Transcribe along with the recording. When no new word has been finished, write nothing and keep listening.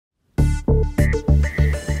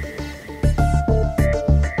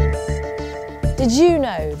Did you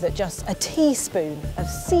know that just a teaspoon of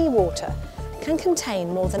seawater can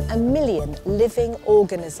contain more than 1 million living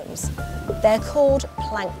organisms? They're called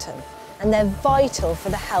plankton, and they're vital for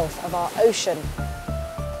the health of our ocean.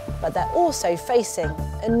 But they're also facing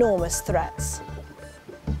enormous threats.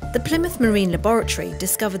 The Plymouth Marine Laboratory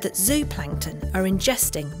discovered that zooplankton are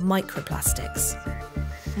ingesting microplastics.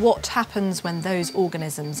 What happens when those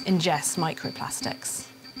organisms ingest microplastics?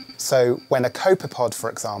 So when a copepod,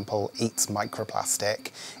 for example, eats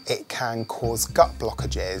microplastic, it can cause gut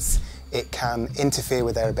blockages, it can interfere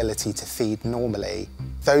with their ability to feed normally.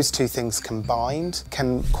 Those two things combined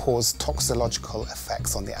can cause toxicological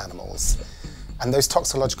effects on the animals. And those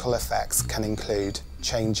toxicological effects can include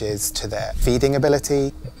changes to their feeding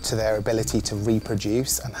ability, to their ability to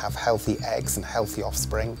reproduce and have healthy eggs and healthy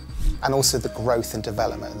offspring, and also the growth and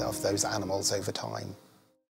development of those animals over time.